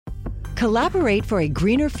Collaborate for a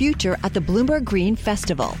greener future at the Bloomberg Green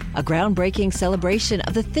Festival, a groundbreaking celebration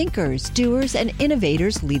of the thinkers, doers, and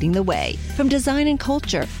innovators leading the way. From design and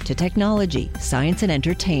culture to technology, science, and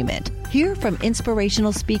entertainment. Hear from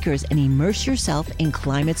inspirational speakers and immerse yourself in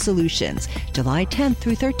climate solutions. July 10th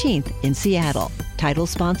through 13th in Seattle. Title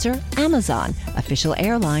sponsor, Amazon. Official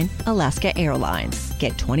airline, Alaska Airlines.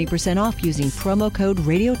 Get 20% off using promo code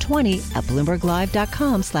Radio20 at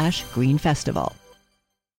BloombergLive.com/Green Festival.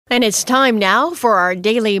 And it's time now for our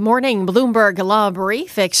daily morning Bloomberg Law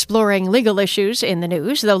Brief, exploring legal issues in the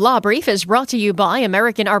news. The Law Brief is brought to you by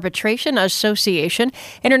American Arbitration Association.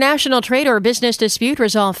 International trade or business dispute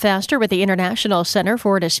resolved faster with the International Center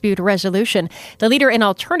for Dispute Resolution, the leader in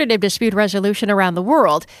alternative dispute resolution around the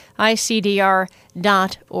world, ICDR.org.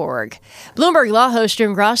 Bloomberg Law host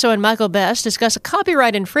June Grasso and Michael Best discuss a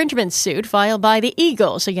copyright infringement suit filed by the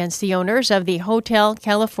Eagles against the owners of the Hotel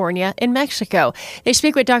California in Mexico. They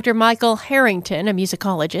speak with Dr. Michael Harrington, a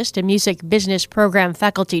musicologist and music business program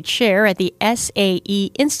faculty chair at the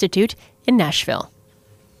SAE Institute in Nashville.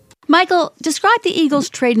 Michael, describe the Eagles'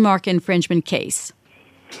 trademark infringement case.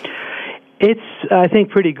 It's, I think,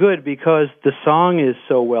 pretty good because the song is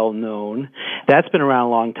so well known. That's been around a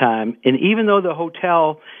long time. And even though the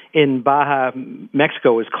hotel in Baja,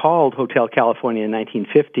 Mexico was called Hotel California in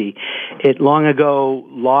 1950, it long ago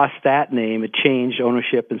lost that name. It changed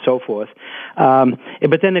ownership and so forth.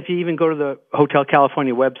 But then if you even go to the Hotel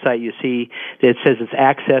California website, you see that it says it's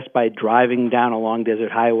accessed by driving down a long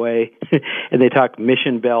desert highway. And they talk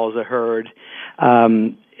mission bells are heard.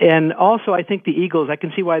 And also, I think the Eagles, I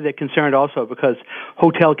can see why they're concerned also, because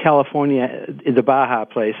Hotel California, the Baja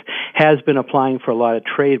place, has been applying for a lot of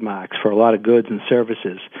trademarks for a lot of goods and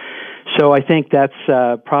services. So I think that's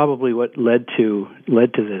probably what led to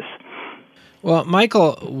this. Well,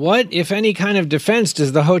 Michael, what, if any, kind of defense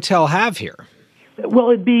does the hotel have here? Well,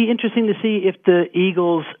 it'd be interesting to see if the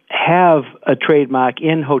Eagles have a trademark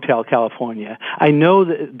in Hotel California. I know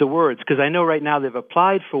the words, because I know right now they've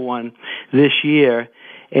applied for one this year,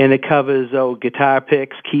 and it covers guitar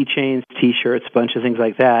picks, keychains, T-shirts, a bunch of things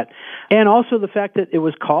like that. And also the fact that it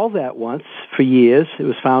was called that once for years. It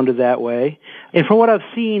was founded that way. And from what I've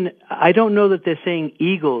seen, I don't know that they're saying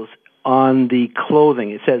Eagles on the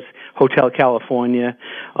clothing. It says Hotel California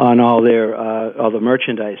on all the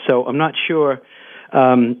merchandise. So I'm not sure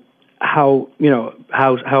how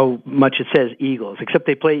much it says Eagles, except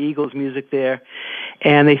they play Eagles music there.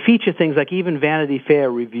 And they feature things like even Vanity Fair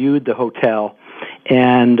reviewed the hotel,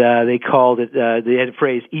 and they called it, they had a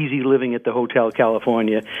phrase, easy living at the Hotel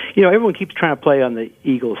California. You know, everyone keeps trying to play on the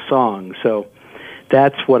Eagles song, so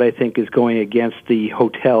that's what I think is going against the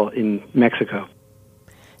hotel in Mexico.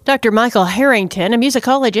 Dr. Michael Harrington, a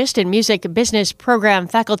musicologist and music business program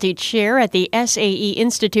faculty chair at the SAE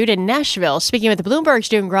Institute in Nashville, speaking with Bloomberg's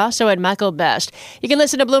June Grasso and Michael Best. You can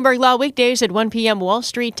listen to Bloomberg Law weekdays at 1 p.m. Wall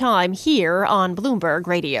Street time here on Bloomberg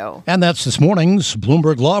Radio. And that's this morning's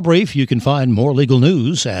Bloomberg Law Brief. You can find more legal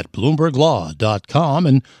news at BloombergLaw.com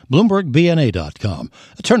and BloombergBNA.com.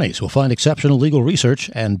 Attorneys will find exceptional legal research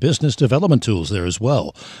and business development tools there as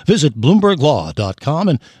well. Visit BloombergLaw.com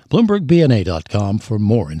and BloombergBNA.com for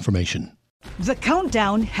more information. The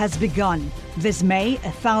countdown has begun. This May,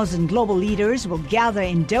 1,000 global leaders will gather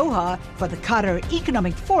in Doha for the Qatar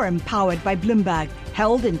Economic Forum powered by Bloomberg,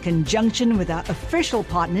 held in conjunction with our official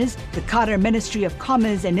partners, the Qatar Ministry of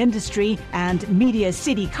Commerce and Industry and Media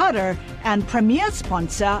City Qatar, and premier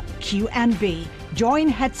sponsor QNB. Join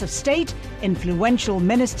heads of state, influential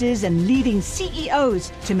ministers, and leading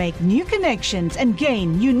CEOs to make new connections and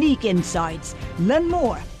gain unique insights. Learn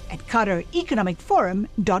more at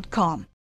QatarEconomicForum.com.